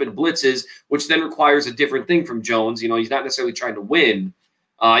wrapped up in blitzes, which then requires a different thing from Jones. He's not necessarily trying to win.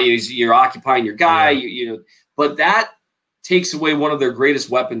 You're occupying your guy, but that takes away one of their greatest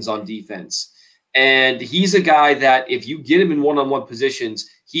weapons on defense. And he's a guy that if you get him in one-on-one positions,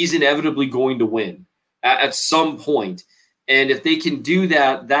 he's inevitably going to win at some point. And if they can do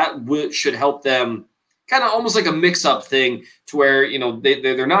that, that should help them kind of almost like a mix-up thing to where,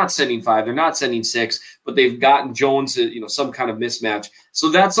 they're not sending 5, they're not sending 6, but they've gotten Jones, some kind of mismatch. So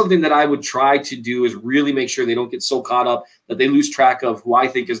that's something that I would try to do, is really make sure they don't get so caught up that they lose track of who I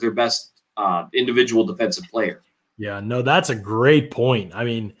think is their best individual defensive player. Yeah, no, that's a great point. I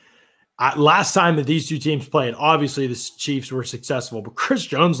mean, last time that these two teams played, obviously the Chiefs were successful, but Chris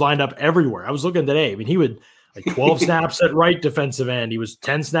Jones lined up everywhere. I was looking today. I mean, he would – 12 snaps at right defensive end. He was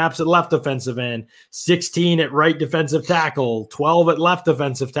 10 snaps at left defensive end, 16 at right defensive tackle, 12 at left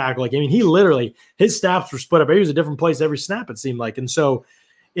defensive tackle. He literally, his snaps were split up. He was a different place every snap, it seemed like. And so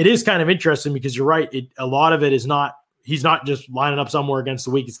it is kind of interesting because you're right. A lot of it is not, he's not just lining up somewhere against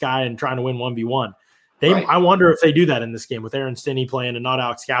the weakest guy and trying to win 1v1. Right. I wonder if they do that in this game with Aaron Stinney playing and not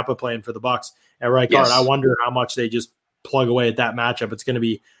Alex Kappa playing for the Bucs at right guard. I wonder how much they just plug away at that matchup. It's going to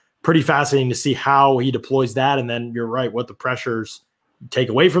be pretty fascinating to see how he deploys that. And then you're right, what the pressures take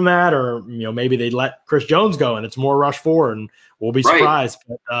away from that, or, maybe they let Chris Jones go and it's more rush 4 and we'll be surprised,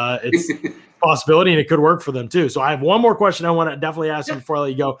 but it's a possibility and it could work for them too. So I have one more question I want to definitely ask you before I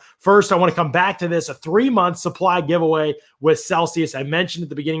let you go. First, I want to come back to this, a 3-month supply giveaway with Celsius. I mentioned at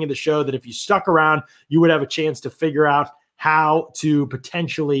the beginning of the show that if you stuck around, you would have a chance to figure out how to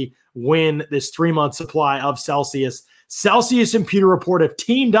potentially win this 3-month supply of Celsius. Celsius and Pewter Report have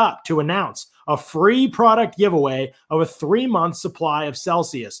teamed up to announce a free product giveaway of a 3-month supply of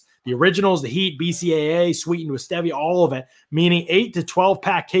Celsius. The originals, the Heat, BCAA, sweetened with stevia, all of it, meaning 8 to 12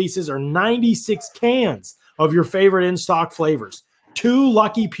 pack cases or 96 cans of your favorite in-stock flavors. 2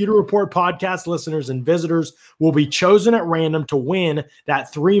 lucky Pewter Report podcast listeners and visitors will be chosen at random to win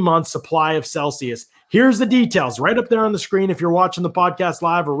that 3-month supply of Celsius. Here's the details right up there on the screen. If you're watching the podcast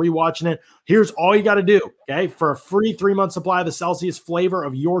live or rewatching it, here's all you got to do, okay? For a free 3-month supply of the Celsius flavor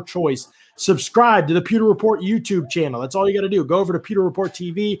of your choice, subscribe to the Pewter Report YouTube channel. That's all you got to do. Go over to Pewter Report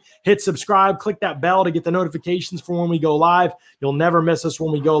TV, hit subscribe, click that bell to get the notifications for when we go live. You'll never miss us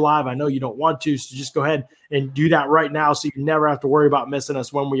when we go live. I know you don't want to, so just go ahead and do that right now so you never have to worry about missing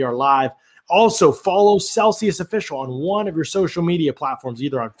us when we are live. Also, follow Celsius Official on one of your social media platforms,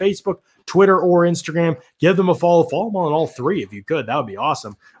 either on Facebook, Twitter, or Instagram. Give them a follow. Follow them on all 3 if you could. That would be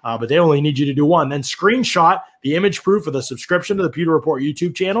awesome. But they only need you to do one. Then screenshot the image proof of the subscription to the Pewter Report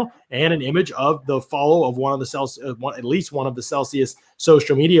YouTube channel and an image of the follow of one of the Celsius, at least one of the Celsius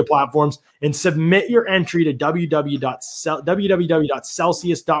social media platforms, and submit your entry to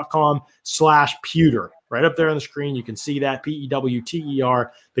www.celsius.com/pewter. Right up there on the screen, you can see that,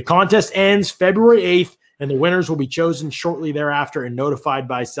 PEWTER. The contest ends February 8th, and the winners will be chosen shortly thereafter and notified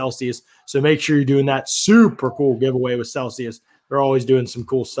by Celsius. So make sure you're doing that super cool giveaway with Celsius. They're always doing some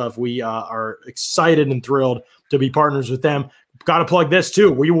cool stuff. We are excited and thrilled to be partners with them. Got to plug this too.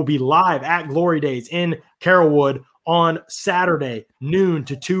 We will be live at Glory Days in Carrollwood on Saturday, noon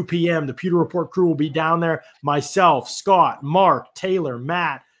to 2 p.m. The Pewter Report crew will be down there. Myself, Scott, Mark, Taylor,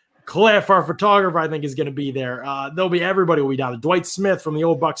 Matt, Cliff, our photographer, I think is going to be there. Everybody will be down there. Dwight Smith from the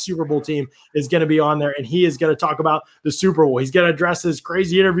old Bucs Super Bowl team is going to be on there, and he is going to talk about the Super Bowl. He's going to address his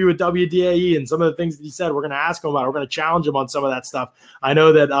crazy interview with WDAE and some of the things that he said. We're going to ask him about it. We're going to challenge him on some of that stuff. I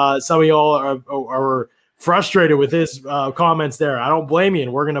know that some of y'all are frustrated with his comments there. I don't blame you,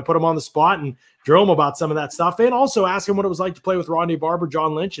 and we're going to put him on the spot and drill him about some of that stuff, and also ask him what it was like to play with Rodney Barber,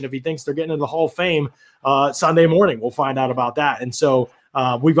 John Lynch, and if he thinks they're getting into the Hall of Fame Sunday morning. We'll find out about that. And so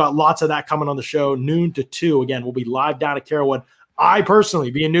we've got lots of that coming on the show, noon to 2. Again, we'll be live down at Carrollwood. I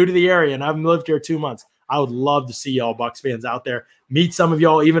personally, being new to the area and I haven't lived here 2 months, I would love to see y'all Bucs fans out there. Meet some of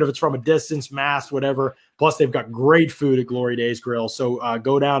y'all, even if it's from a distance, mass, whatever. Plus, they've got great food at Glory Days Grill. So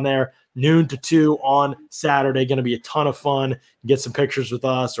go down there, noon to 2 on Saturday. Going to be a ton of fun. Get some pictures with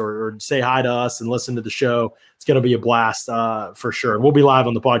us or say hi to us and listen to the show. It's going to be a blast for sure. We'll be live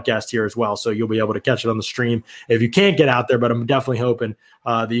on the podcast here as well, so you'll be able to catch it on the stream if you can't get out there, but I'm definitely hoping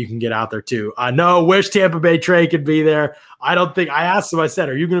that you can get out there too. I know, wish Tampa Bay Trey could be there. I asked him, I said,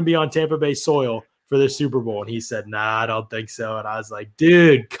 are you going to be on Tampa Bay soil for this Super Bowl? And he said, nah, I don't think so. And I was like,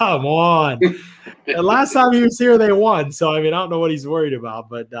 dude, come on. And last time he was here, they won. So, I mean, I don't know what he's worried about,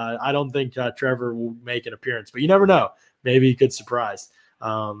 but I don't think Trevor will make an appearance. But you never know. Maybe he could surprise.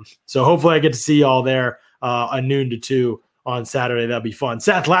 So hopefully I get to see y'all there on noon to 2 on Saturday. That'll be fun.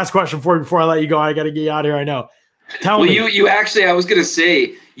 Seth, last question for you before I let you go. I got to get you out of here. I know. Tell me. You actually, I was going to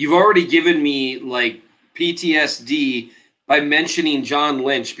say, you've already given me like PTSD by mentioning John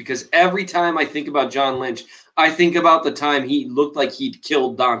Lynch, because every time I think about John Lynch, I think about the time he looked like he'd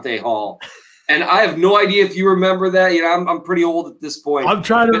killed Dante Hall. And I have no idea if you remember that. You know, I'm pretty old at this point. I'm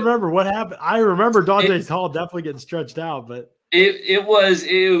trying to remember what happened. I remember Dante Hall definitely getting stretched out, but it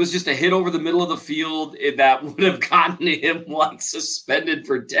was just a hit over the middle of the field that would have gotten him like suspended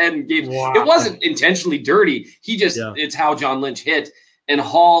for 10 games. Wow. It wasn't intentionally dirty. It's how John Lynch hit. And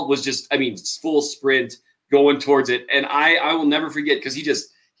Hall was just, full sprint going towards it. And I will never forget, because he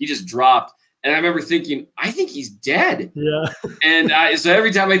just dropped. And I remember thinking, I think he's dead. Yeah. And so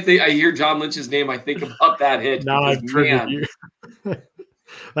every time I hear John Lynch's name, I think about that hit. Now I've triggered you.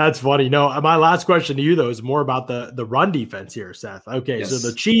 That's funny. No, my last question to you, though, is more about the run defense here, Seth. Okay, yes. So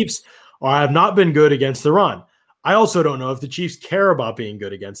the Chiefs have not been good against the run. I also don't know if the Chiefs care about being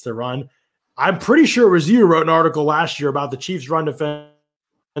good against the run. I'm pretty sure it was you who wrote an article last year about the Chiefs' run defense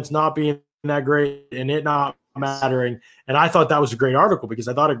not being that great and it not mattering. And I thought that was a great article because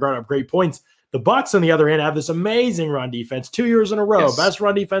I thought it brought up great points. The Bucs, on the other hand, have this amazing run defense 2 years in a row, yes. Best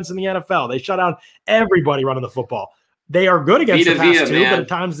run defense in the NFL. They shut down everybody running the football. They are good against the pass too, but at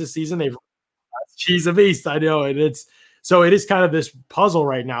times this season she's a beast. I know, and it is kind of this puzzle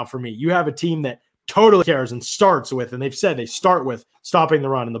right now for me. You have a team that totally cares and starts with, and they've said they start with stopping the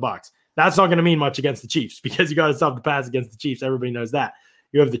run in the Bucs. That's not going to mean much against the Chiefs because you got to stop the pass against the Chiefs. Everybody knows that.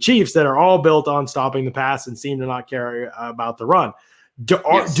 You have the Chiefs that are all built on stopping the pass and seem to not care about the run.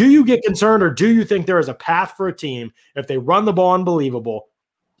 Do you get concerned, or do you think there is a path for a team if they run the ball unbelievable?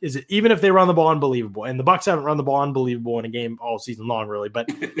 Is it even if they run the ball unbelievable? And the Bucs haven't run the ball unbelievable in a game all season long, really. But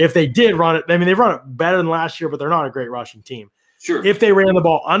if they did run it, they've run it better than last year, but they're not a great rushing team. Sure. If they ran the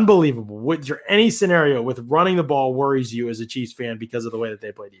ball, unbelievable. Was there any scenario with running the ball worries you as a Chiefs fan because of the way that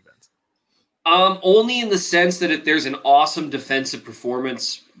they play defense? Only in the sense that if there's an awesome defensive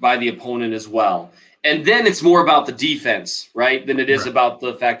performance by the opponent as well. And then it's more about the defense, right, than it is about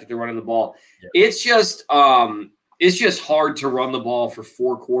the fact that they're running the ball. Yeah. It's just hard to run the ball for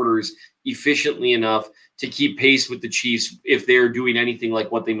 4 quarters efficiently enough to keep pace with the Chiefs if they're doing anything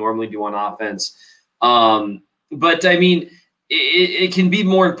like what they normally do on offense. But, I mean, it can be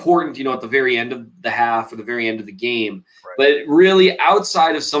more important, at the very end of the half or the very end of the game. Right. But really,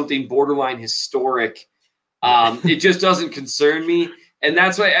 outside of something borderline historic, it just doesn't concern me. And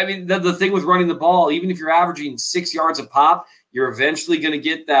that's why, I mean, the thing with running the ball, even if you're averaging 6 yards a pop, you're eventually going to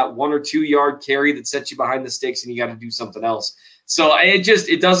get that 1 or 2 yard carry that sets you behind the sticks and you got to do something else. So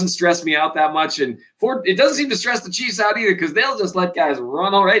it doesn't stress me out that much. And it doesn't seem to stress the Chiefs out either because they'll just let guys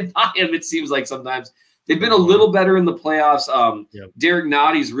run all right by him, it seems like sometimes. They've been a little better in the playoffs. Derek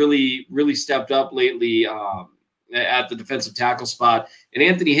Notty's really, really stepped up lately at the defensive tackle spot. And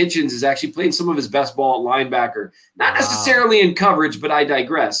Anthony Hitchens is actually playing some of his best ball at linebacker. Not necessarily in coverage, but I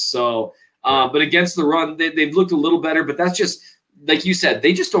digress. So, but against the run, they've looked a little better. But that's just, like you said,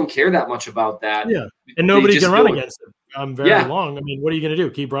 they just don't care that much about that. Yeah, and nobody can run against them. Very long. I mean, what are you going to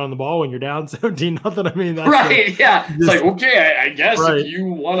do? Keep running the ball when you're down 17-0? I mean, that's right. It's like, okay, I guess if you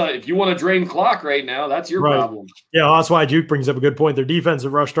want to drain clock right now, that's your problem. Yeah, well, that's why Juke brings up a good point. Their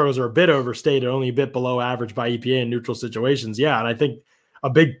defensive rush struggles are a bit overstated, only a bit below average by EPA in neutral situations. Yeah, and I think a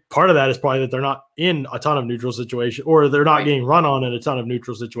big part of that is probably that they're not in a ton of neutral situations, or they're not getting run on in a ton of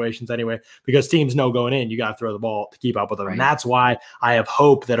neutral situations anyway, because teams know going in, you got to throw the ball to keep up with them. Right. And that's why I have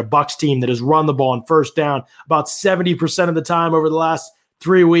hope that a Bucs team that has run the ball on first down about 70% of the time over the last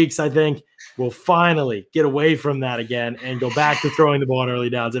 3 weeks, I think, will finally get away from that again and go back to throwing the ball on early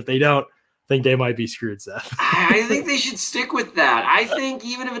downs. If they don't, I think they might be screwed, Seth. I think they should stick with that. I think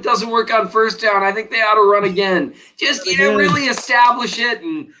even if it doesn't work on first down, I think they ought to run again. Just, really establish it.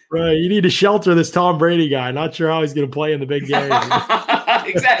 Right. You need to shelter this Tom Brady guy. Not sure how he's going to play in the big game.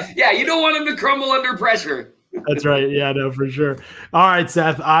 Exactly. Yeah, you don't want him to crumble under pressure. That's right. Yeah, no, for sure. All right,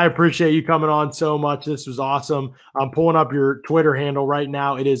 Seth, I appreciate you coming on so much. This was awesome. I'm pulling up your Twitter handle right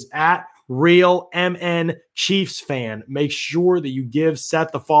now. It is at Real MN Chiefs fan. Make sure that you give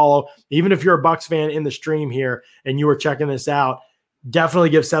Seth the follow. Even if you're a Bucs fan in the stream here and you are checking this out, definitely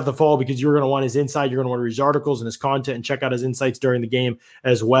give Seth the follow because you're going to want his insight. You're going to want his articles and his content, and check out his insights during the game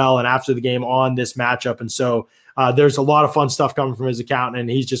as well and after the game on this matchup. And so there's a lot of fun stuff coming from his account, and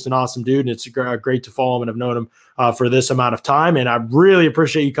he's just an awesome dude. And it's great to follow him, and I've known him for this amount of time. And I really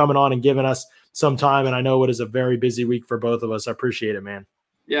appreciate you coming on and giving us some time. And I know it is a very busy week for both of us. I appreciate it, man.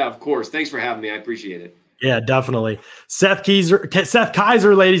 Yeah, of course. Thanks for having me. I appreciate it. Yeah, definitely. Seth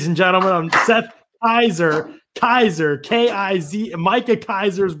Keysor, ladies and gentlemen. I'm Seth Keysor, K-I-Z, Micah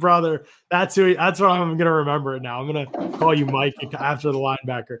Kaiser's brother. That's what I'm going to remember it now. I'm going to call you Mike after the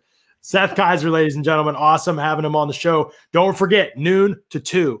linebacker. Seth Keysor, ladies and gentlemen. Awesome having him on the show. Don't forget, noon to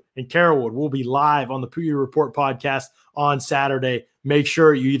 2 in Carrollwood. We'll be live on the Pewter Report podcast on Saturday. Make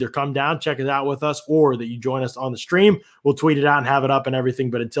sure you either come down, check it out with us, or that you join us on the stream. We'll tweet it out and have it up and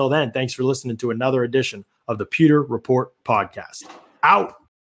everything. But until then, thanks for listening to another edition of the Pewter Report podcast. Out.